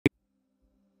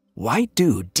Why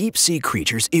do deep-sea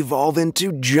creatures evolve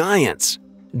into giants?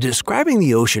 Describing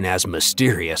the ocean as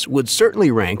mysterious would certainly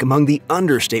rank among the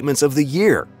understatements of the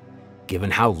year.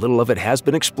 Given how little of it has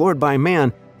been explored by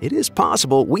man, it is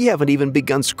possible we haven't even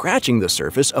begun scratching the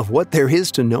surface of what there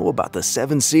is to know about the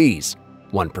seven seas.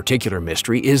 One particular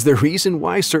mystery is the reason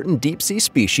why certain deep-sea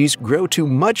species grow to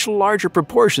much larger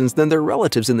proportions than their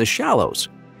relatives in the shallows.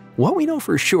 What we know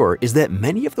for sure is that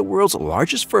many of the world's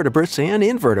largest vertebrates and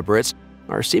invertebrates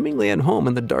are seemingly at home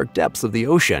in the dark depths of the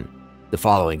ocean. The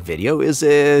following video is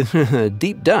a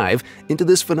deep dive into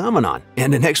this phenomenon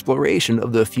and an exploration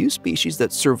of the few species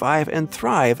that survive and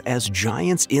thrive as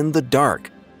giants in the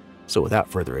dark. So without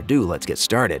further ado, let's get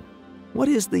started. What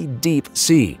is the deep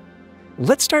sea?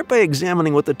 Let's start by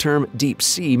examining what the term deep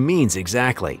sea means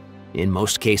exactly. In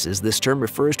most cases, this term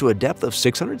refers to a depth of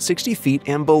 660 feet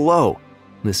and below.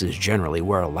 This is generally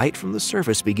where light from the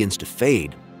surface begins to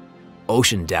fade.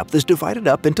 Ocean depth is divided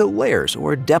up into layers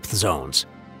or depth zones.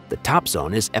 The top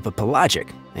zone is epipelagic,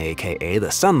 aka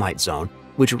the sunlight zone,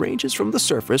 which ranges from the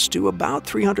surface to about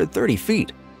 330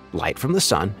 feet. Light from the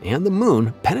sun and the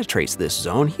moon penetrates this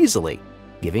zone easily,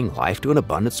 giving life to an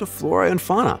abundance of flora and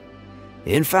fauna.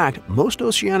 In fact, most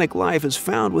oceanic life is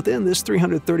found within this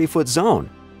 330-foot zone.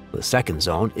 The second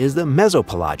zone is the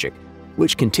mesopelagic,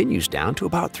 which continues down to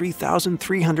about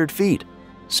 3,300 feet.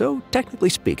 So, technically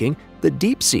speaking, the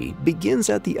deep sea begins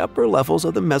at the upper levels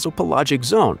of the mesopelagic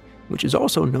zone, which is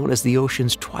also known as the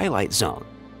ocean's twilight zone.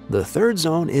 The third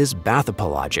zone is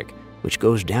bathopelagic, which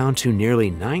goes down to nearly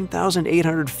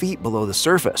 9,800 feet below the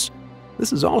surface.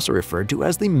 This is also referred to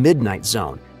as the midnight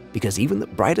zone, because even the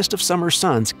brightest of summer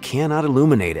suns cannot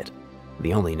illuminate it.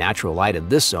 The only natural light in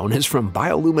this zone is from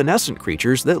bioluminescent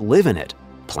creatures that live in it.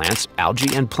 Plants,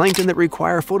 algae, and plankton that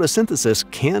require photosynthesis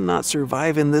cannot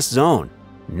survive in this zone.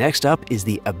 Next up is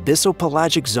the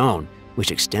abyssopelagic zone,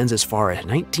 which extends as far as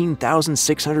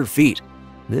 19,600 feet.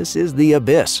 This is the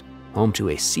abyss, home to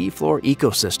a seafloor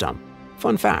ecosystem.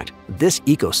 Fun fact, this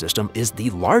ecosystem is the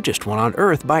largest one on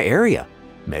Earth by area,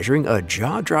 measuring a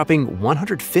jaw-dropping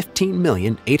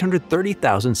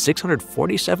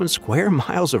 115,830,647 square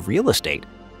miles of real estate.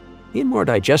 In more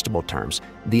digestible terms,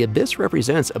 the abyss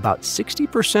represents about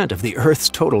 60% of the Earth's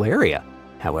total area.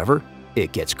 However,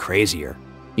 it gets crazier.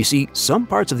 You see, some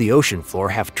parts of the ocean floor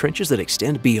have trenches that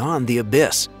extend beyond the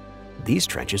abyss. These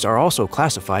trenches are also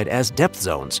classified as depth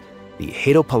zones. The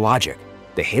hadopelagic.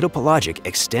 The hadopelagic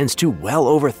extends to well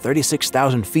over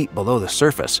 36,000 feet below the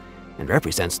surface and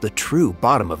represents the true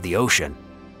bottom of the ocean.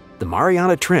 The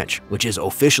Mariana Trench, which is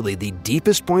officially the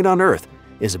deepest point on Earth,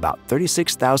 is about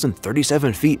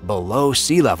 36,037 feet below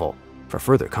sea level. For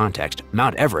further context,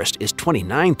 Mount Everest is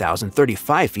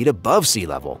 29,035 feet above sea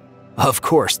level. Of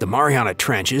course, the Mariana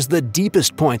Trench is the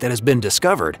deepest point that has been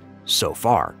discovered so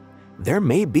far. There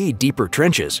may be deeper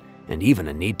trenches and even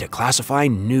a need to classify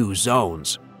new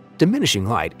zones. Diminishing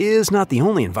light is not the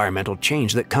only environmental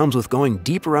change that comes with going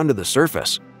deeper under the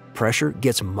surface. Pressure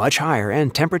gets much higher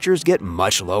and temperatures get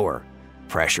much lower.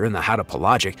 Pressure in the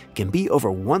hadopelagic can be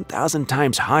over 1,000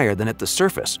 times higher than at the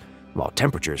surface, while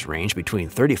temperatures range between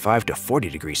 35 to 40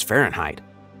 degrees Fahrenheit.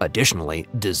 Additionally,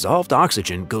 dissolved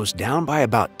oxygen goes down by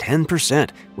about 10%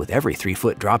 with every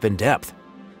 3-foot drop in depth.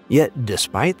 Yet,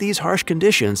 despite these harsh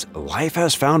conditions, life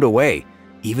has found a way,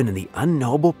 even in the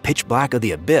unknowable pitch black of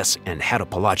the abyss and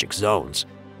hadopelagic zones.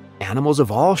 Animals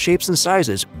of all shapes and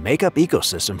sizes make up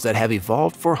ecosystems that have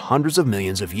evolved for hundreds of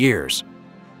millions of years.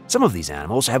 Some of these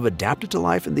animals have adapted to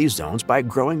life in these zones by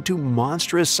growing to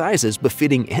monstrous sizes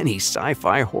befitting any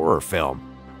sci-fi horror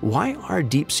film. Why are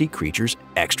deep-sea creatures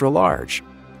extra large?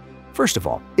 First of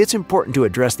all, it's important to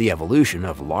address the evolution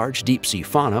of large deep-sea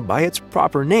fauna by its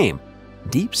proper name,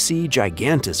 deep-sea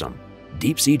gigantism.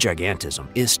 Deep-sea gigantism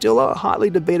is still a hotly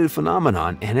debated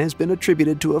phenomenon and has been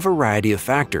attributed to a variety of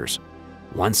factors.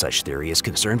 One such theory is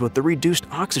concerned with the reduced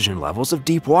oxygen levels of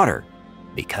deep water.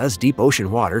 Because deep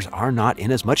ocean waters are not in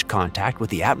as much contact with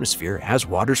the atmosphere as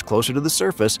waters closer to the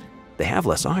surface, they have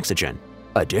less oxygen.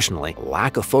 Additionally,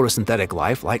 lack of photosynthetic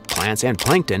life like plants and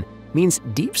plankton means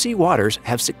deep-sea waters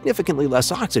have significantly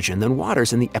less oxygen than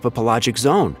waters in the epipelagic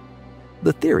zone.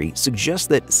 The theory suggests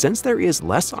that since there is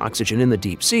less oxygen in the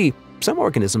deep sea, some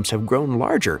organisms have grown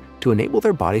larger to enable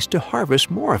their bodies to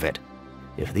harvest more of it.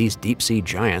 If these deep-sea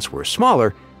giants were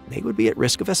smaller, they would be at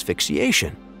risk of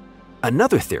asphyxiation.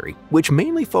 Another theory, which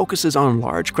mainly focuses on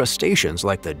large crustaceans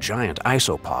like the giant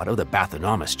isopod of the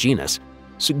Bathynomus genus,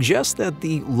 suggests that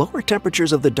the lower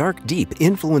temperatures of the dark deep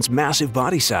influence massive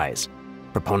body size.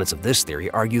 Proponents of this theory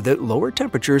argue that lower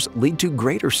temperatures lead to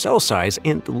greater cell size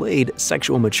and delayed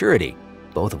sexual maturity,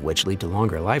 both of which lead to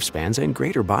longer lifespans and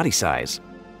greater body size.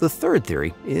 The third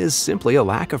theory is simply a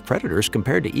lack of predators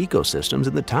compared to ecosystems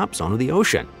in the top zone of the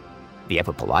ocean. The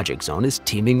epipelagic zone is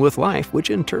teeming with life, which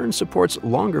in turn supports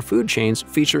longer food chains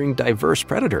featuring diverse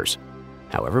predators.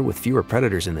 However, with fewer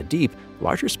predators in the deep,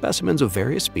 larger specimens of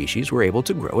various species were able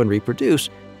to grow and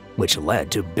reproduce, which led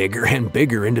to bigger and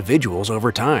bigger individuals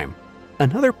over time.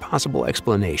 Another possible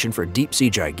explanation for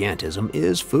deep-sea gigantism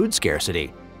is food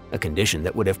scarcity, a condition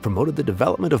that would have promoted the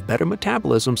development of better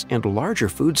metabolisms and larger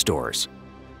food stores.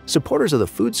 Supporters of the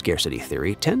food scarcity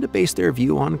theory tend to base their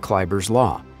view on Kleiber's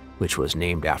law, which was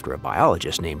named after a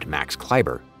biologist named Max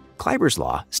Kleiber. Kleiber's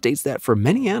law states that for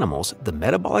many animals, the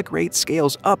metabolic rate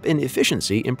scales up in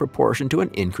efficiency in proportion to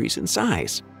an increase in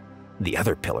size. The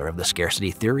other pillar of the scarcity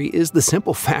theory is the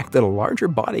simple fact that a larger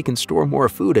body can store more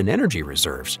food and energy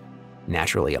reserves.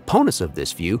 Naturally, opponents of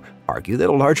this view argue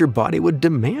that a larger body would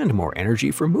demand more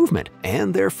energy for movement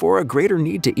and therefore a greater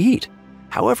need to eat.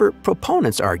 However,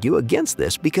 proponents argue against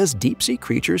this because deep-sea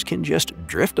creatures can just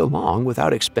drift along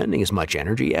without expending as much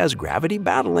energy as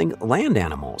gravity-battling land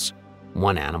animals.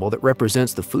 One animal that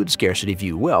represents the food scarcity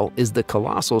view well is the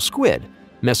colossal squid,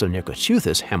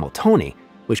 Mesonychoteuthis hamiltoni,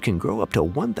 which can grow up to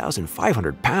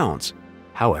 1,500 pounds.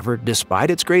 However,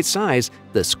 despite its great size,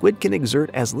 the squid can exert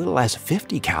as little as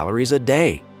 50 calories a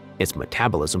day. Its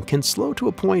metabolism can slow to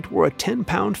a point where a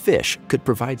 10-pound fish could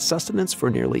provide sustenance for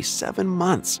nearly 7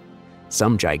 months.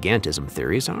 Some gigantism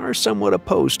theories are somewhat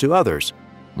opposed to others.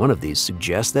 One of these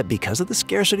suggests that because of the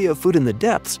scarcity of food in the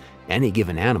depths, any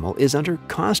given animal is under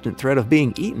constant threat of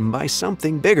being eaten by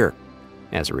something bigger.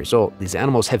 As a result, these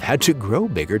animals have had to grow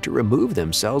bigger to remove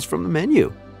themselves from the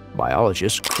menu.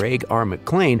 Biologist Craig R.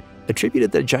 McLean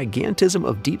attributed the gigantism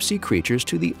of deep-sea creatures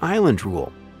to the island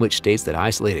rule, which states that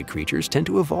isolated creatures tend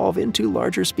to evolve into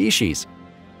larger species.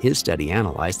 His study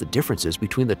analyzed the differences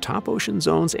between the top ocean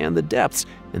zones and the depths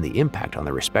and the impact on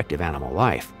their respective animal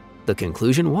life. The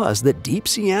conclusion was that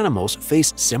deep-sea animals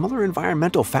face similar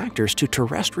environmental factors to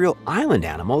terrestrial island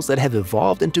animals that have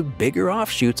evolved into bigger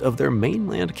offshoots of their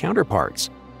mainland counterparts.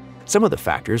 Some of the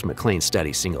factors McLean's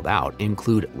study singled out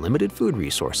include limited food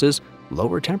resources,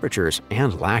 lower temperatures,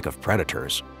 and lack of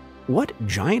predators. What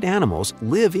giant animals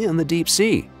live in the deep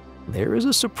sea? There is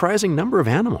a surprising number of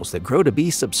animals that grow to be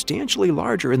substantially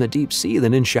larger in the deep sea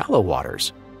than in shallow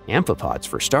waters. Amphipods,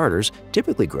 for starters,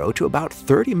 typically grow to about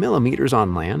 30 millimeters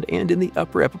on land and in the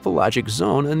upper epipelagic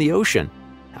zone in the ocean.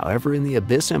 However, in the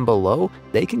abyss and below,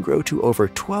 they can grow to over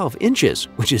 12 inches,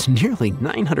 which is nearly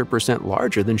 900%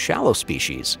 larger than shallow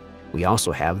species. We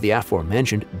also have the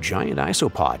aforementioned giant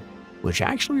isopod, which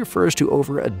actually refers to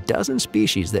over a dozen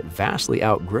species that vastly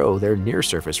outgrow their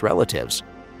near-surface relatives.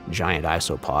 Giant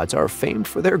isopods are famed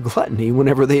for their gluttony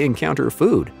whenever they encounter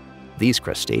food. These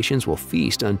crustaceans will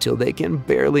feast until they can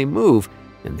barely move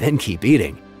and then keep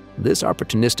eating. This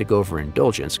opportunistic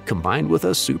overindulgence, combined with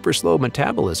a super slow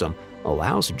metabolism,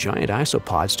 allows giant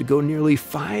isopods to go nearly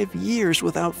 5 years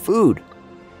without food.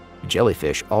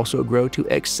 Jellyfish also grow to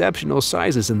exceptional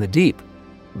sizes in the deep.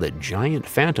 The giant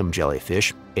phantom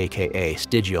jellyfish, aka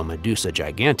Stygiomedusa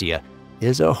gigantea,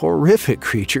 is a horrific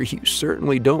creature you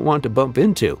certainly don't want to bump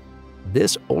into.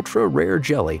 This ultra-rare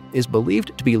jelly is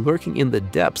believed to be lurking in the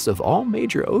depths of all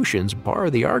major oceans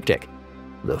bar the Arctic.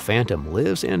 The phantom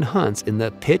lives and hunts in the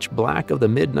pitch black of the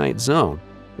midnight zone,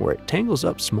 where it tangles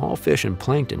up small fish and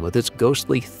plankton with its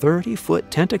ghostly 30-foot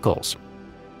tentacles.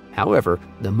 However,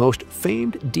 the most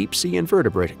famed deep-sea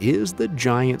invertebrate is the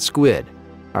giant squid,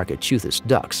 Architeuthis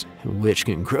dux, which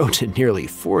can grow to nearly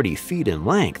 40 feet in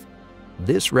length.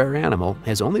 This rare animal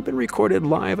has only been recorded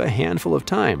live a handful of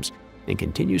times and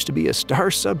continues to be a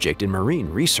star subject in marine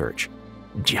research.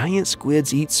 Giant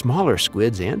squids eat smaller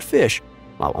squids and fish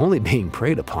while only being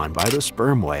preyed upon by the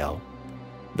sperm whale.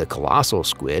 The colossal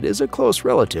squid is a close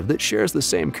relative that shares the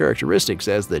same characteristics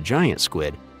as the giant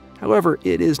squid. However,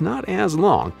 it is not as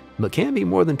long, but can be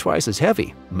more than twice as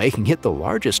heavy, making it the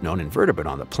largest known invertebrate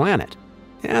on the planet.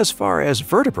 As far as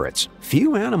vertebrates,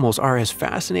 few animals are as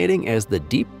fascinating as the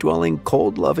deep-dwelling,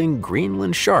 cold-loving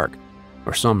Greenland shark,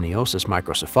 or Somniosus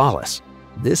microcephalus.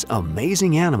 This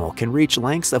amazing animal can reach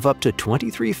lengths of up to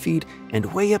 23 feet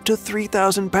and weigh up to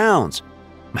 3,000 pounds.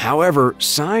 However,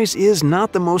 size is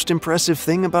not the most impressive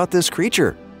thing about this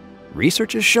creature.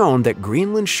 Research has shown that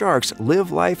Greenland sharks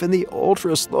live life in the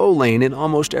ultra-slow lane in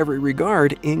almost every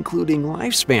regard, including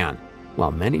lifespan.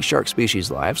 While many shark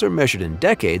species' lives are measured in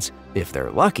decades, if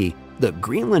they're lucky, the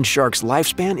Greenland shark's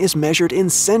lifespan is measured in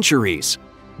centuries.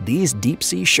 These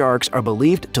deep-sea sharks are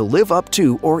believed to live up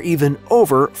to or even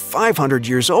over 500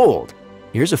 years old.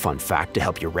 Here's a fun fact to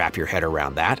help you wrap your head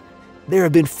around that. There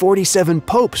have been 47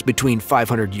 popes between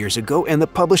 500 years ago and the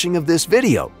publishing of this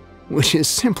video, which is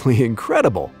simply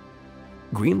incredible.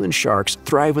 Greenland sharks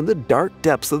thrive in the dark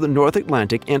depths of the North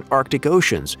Atlantic and Arctic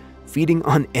Oceans, feeding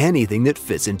on anything that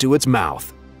fits into its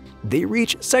mouth. They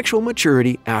reach sexual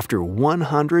maturity after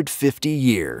 150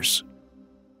 years.